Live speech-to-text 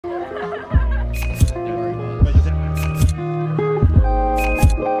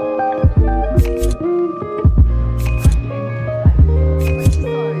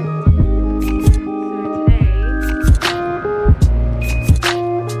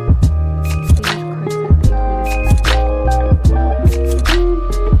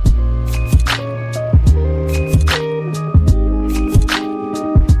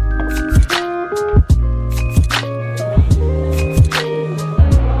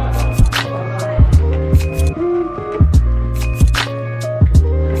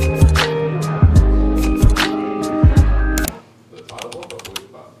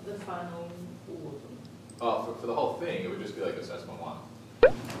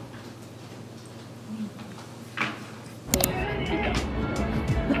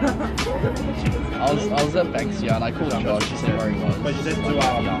I was at Banksia and I called Josh, she said where he was. But she said 2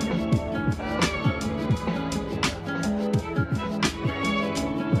 hours.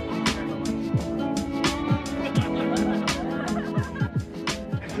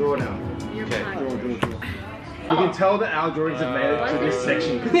 Draw now. Okay. Draw. You can tell that our drawings have made it to this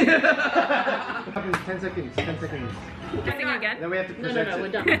section. 10 seconds. 10 seconds. Sing again? Then we have to present No, we're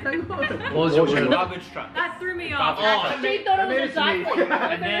it. done. What was your word? Garbage truck. That threw me off. She thought it was recycling.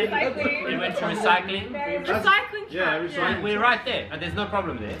 And then we went to recycling. Recycling truck. Yeah, recycling. We're right there, and there's no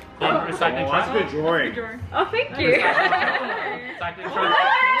problem there. Then Oh, recycling truck. that's a good drawing. Oh, thank you. Recycling truck.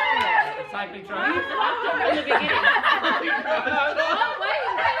 Recycling truck. In the beginning.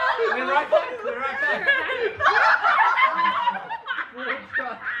 We're right there. We're right there.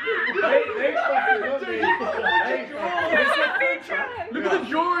 Look at the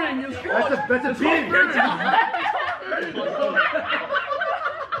drawing! It's That's a bin!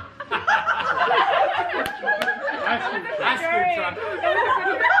 Ice cream truck.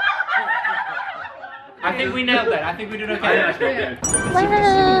 I think we nailed that. I think we did okay.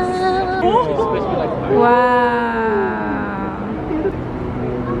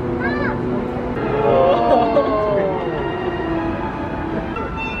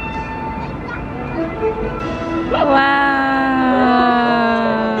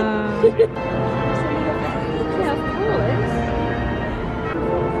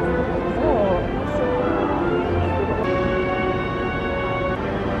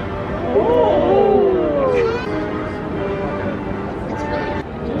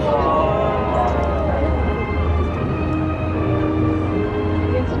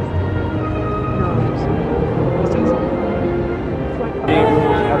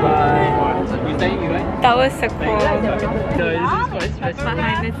 That was so cool.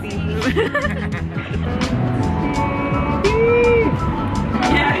 Behind the scenes.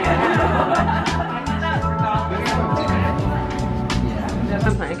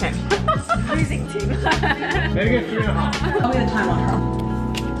 I'm fine, okay. Losing team. Maybe get 3.5. Tell me the time on her.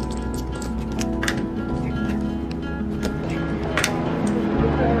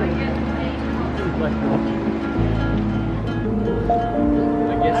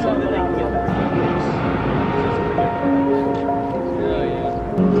 I guess so that they can get the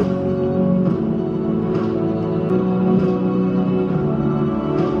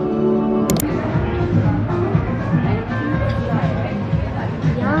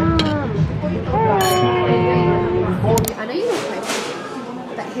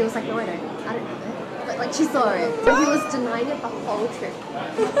he was like, no, I don't know it. But like, she saw it. So he was denying it the whole trip.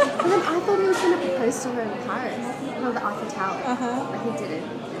 And then I thought he was going to propose to her in Paris, on the Eiffel Tower. But he didn't.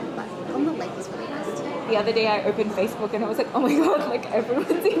 But on the lake was really nice too. The other day I opened Facebook and I was like, oh my god, like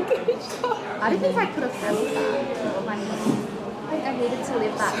everyone's engaged. I don't think I could have handled that. Like, I needed to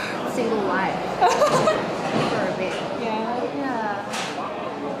live that single life for a bit. Yeah. Yeah.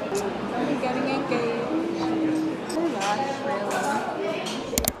 I'm getting engaged. Oh gosh, really.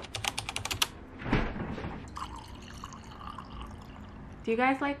 Do you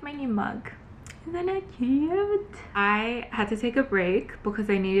guys like my new mug? Isn't it cute? I had to take a break because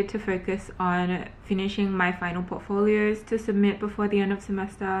I needed to focus on finishing my final portfolios to submit before the end of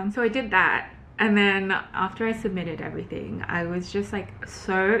semester. So I did that. And then after I submitted everything, I was just like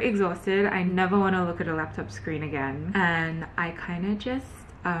so exhausted. I never want to look at a laptop screen again. And I kind of just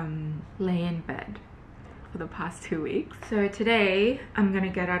lay in bed for the past 2 weeks. So today I'm gonna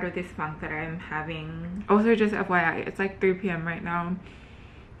get out of this funk that I'm having. Also, just FYI, it's like 3 p.m. right now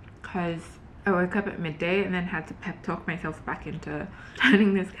because I woke up at midday and then had to pep talk myself back into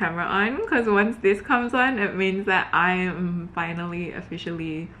turning this camera on, because once this comes on it means that I am finally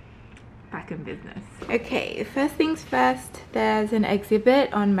officially back in business. Okay, first things first, there's an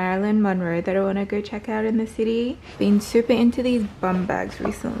exhibit on Marilyn Monroe that I want to go check out in the city. Been super into these bum bags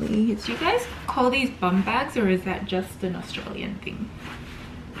recently. Do you guys call these bum bags, or is that just an Australian thing?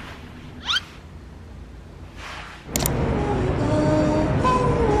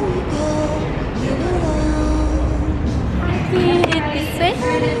 This way?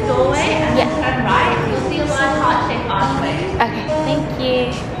 Doorway, and then turn right. You'll see a large heart-shaped archway. Okay, thank you.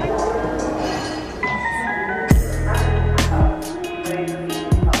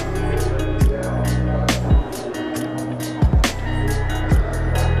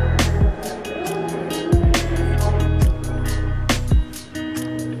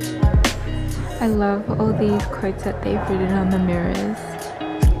 I love all these quotes that they've written on the mirrors.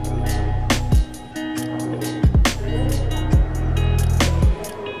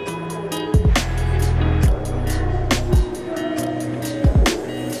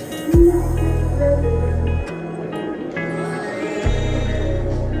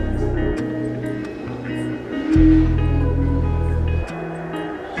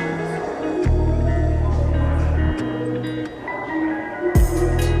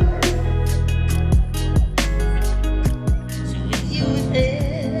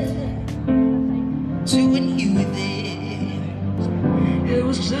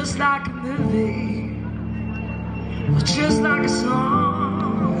 just like a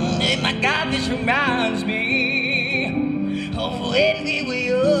song. My God, this reminds me of when we were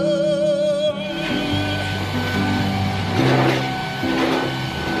young.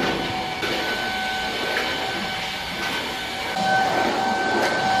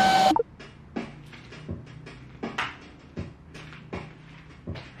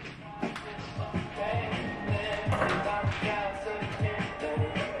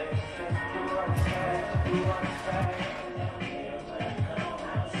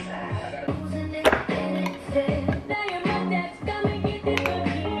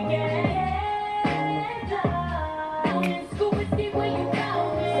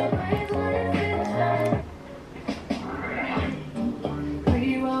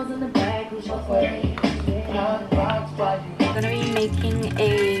 I'm gonna be making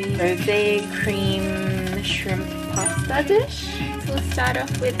a rosé cream shrimp pasta dish. So we'll start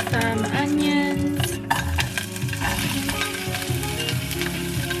off with some onions.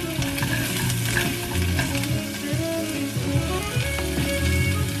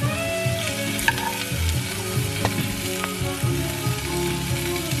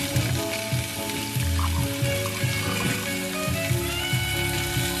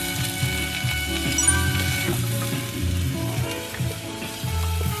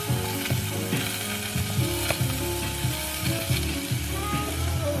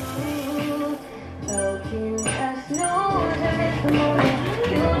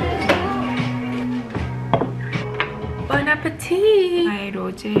 Bon appetit! My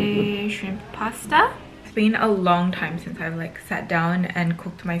rosé shrimp pasta. It's been a long time since I've like sat down and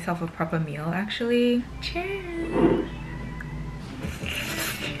cooked myself a proper meal actually. Cheers!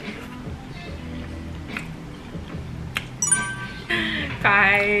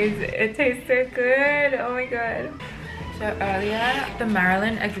 Guys, it tastes so good. Oh my god. So earlier, the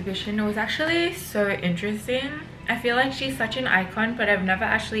Marilyn exhibition was actually so interesting. I feel like she's such an icon, but I've never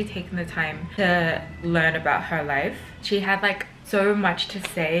actually taken the time to learn about her life. She had like so much to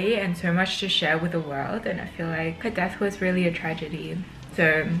say and so much to share with the world, and I feel like her death was really a tragedy.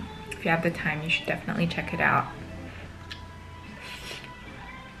 So if you have the time, you should definitely check it out.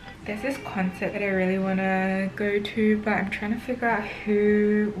 There's this concert that I really want to go to, but I'm trying to figure out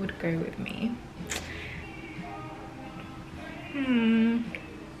who would go with me.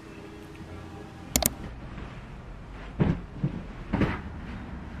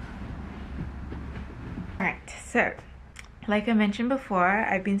 Alright, so like I mentioned before,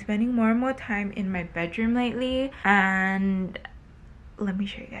 I've been spending more and more time in my bedroom lately, and let me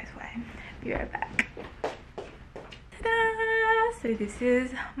show you guys why. Be right back. So this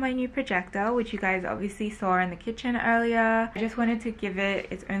is my new projector, which you guys obviously saw in the kitchen earlier. I just wanted to give it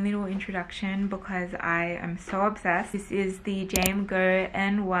its own little introduction because I am so obsessed. This is the Go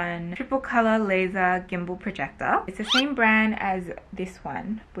N1 triple color laser gimbal projector. It's the same brand as this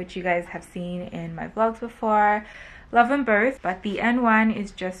one, which you guys have seen in my vlogs before. Love them both, but the N1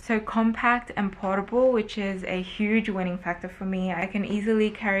 is just so compact and portable, which is a huge winning factor for me. I can easily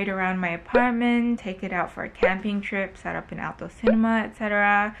carry it around my apartment, take it out for a camping trip, set up an outdoor cinema,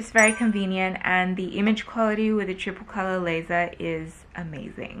 etc. It's very convenient, and the image quality with the triple color laser is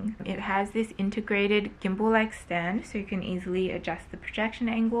amazing. It has this integrated gimbal-like stand, so you can easily adjust the projection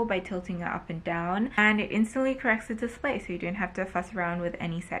angle by tilting it up and down, and it instantly corrects the display, so you don't have to fuss around with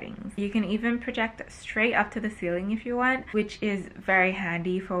any settings. You can even project straight up to the ceiling if you want, which is very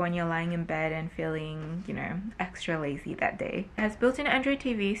handy for when you're lying in bed and feeling, you know, extra lazy that day. It has built-in Android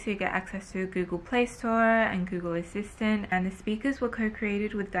TV, so you get access to Google Play Store and Google Assistant, and the speakers were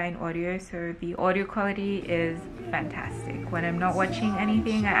co-created with Dyn Audio, so the audio quality is fantastic. When I'm not watching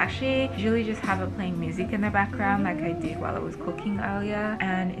anything, I actually usually just have it playing music in the background like I did while I was cooking earlier,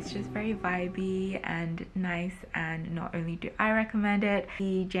 and it's just very vibey and nice, and not only do I recommend it,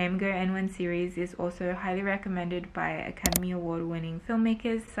 the Go N1 series is also highly recommended by Academy Award winning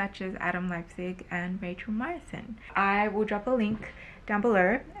filmmakers such as Adam Leipzig and Rachel Morrison. I will drop a link down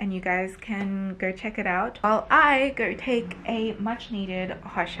below and you guys can go check it out while I go take a much needed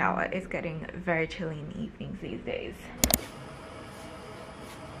hot shower. It's getting very chilly in the evenings these days.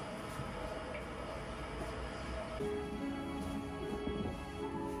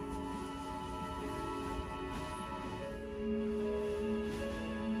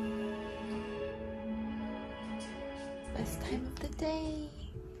 Best time of the day.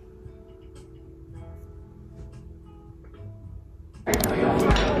 Hi,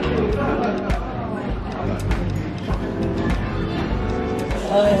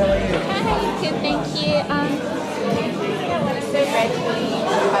 how are you? Hi, good, thank you. I want to serve red tea,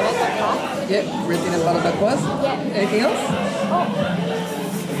 butter tacos. Yep, red tea and butter tacos. Yeah. Anything else? Oh,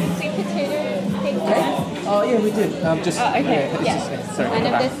 sweet potato steak. Okay. Oh yeah, we did. Just okay. yeah. Sorry. One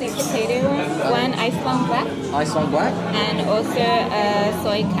of the sweet potato ones, one ice long black, Ice on black. and also a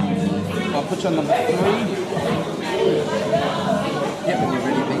soy capri. I'll put you on number 3. Yep, when you're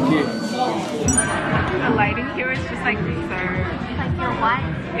ready, thank you. The lighting here is just like so. Like your wife.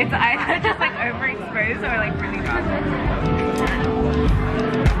 It's either just like overexposed or like really dark.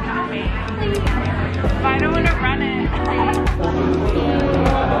 But I don't want to run it.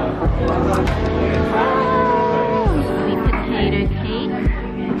 Sweet potato cake,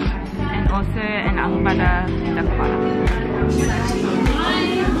 And also an alubada duck bottom.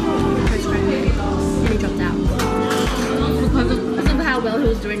 And he dropped out. Because of how well he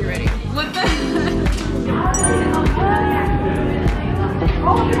was doing already. What the?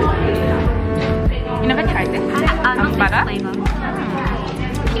 You never tried this? Alubada?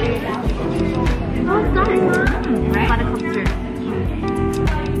 Oh, it's nice. Right? Buttercup syrup.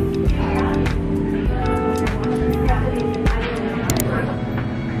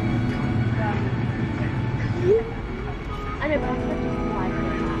 I know, but I just like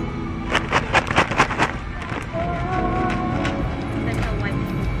that.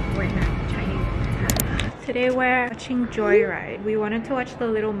 Today we're watching Joyride. We wanted to watch The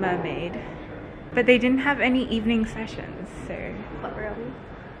Little Mermaid, but they didn't have any evening sessions, so What were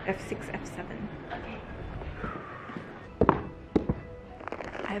we? F6, F7.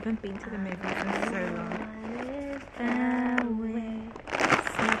 I haven't been to the movies in so long.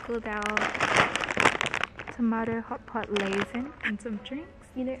 Snuggled out, tomato hot pot lazing, and some drinks.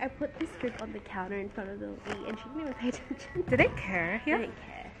 You know, I put this drink on the counter in front of the lady and she didn't even pay attention. Do they care I here? didn't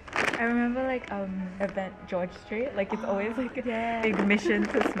care. I remember like event George Street, like it's always like a big mission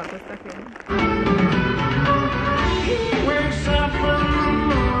to smuggle stuff in.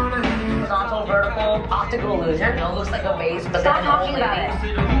 Horizontal, vertical, optical illusion. It looks like a vase, but Stop then talking only about it.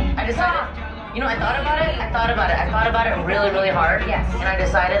 I decided, you know, I thought about it. I thought about it really, really hard. Yes. And I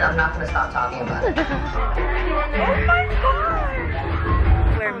decided I'm not going to stop talking about it. Oh my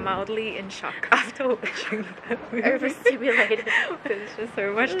god! We're mildly in shock after watching that movie. Overstimulated. There's just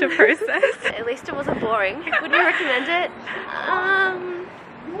so much to process. At least it wasn't boring. Would you recommend it?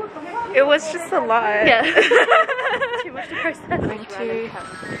 It was just a lot. Yeah. Too much to process. Going to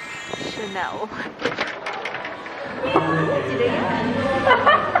Chanel.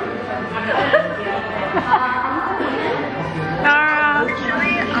 Nara!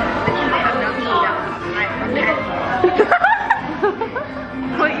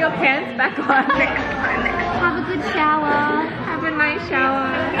 Put your pants back on. Have a good shower. Have a nice shower.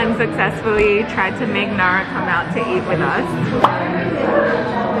 Unsuccessfully tried to make Nara come out to eat with us.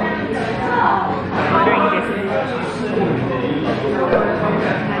 Ordering this.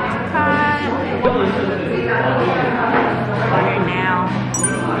 Order now.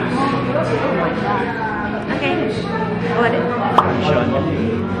 Okay. Order.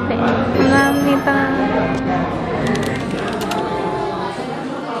 감사합니다.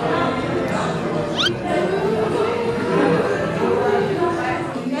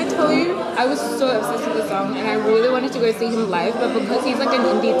 I told you I was so obsessed with the song and I really wanted to go see him live, but because he's like an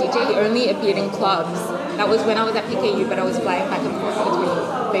indie DJ, he only appeared in clubs. That was when I was at PKU, but I was flying back and forth between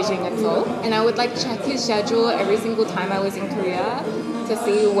Beijing and Seoul. And I would like check his schedule every single time I was in Korea to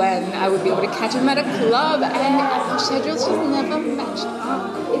see when I would be able to catch him at a club, and our schedules just never matched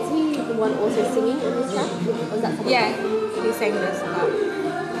up. Is he the one also singing in this track? Or is that someone Yeah, else? he sang this song.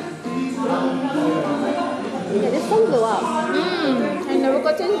 Yeah, this song blew up. I never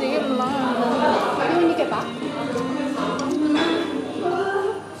got to see him live. Maybe when you get back.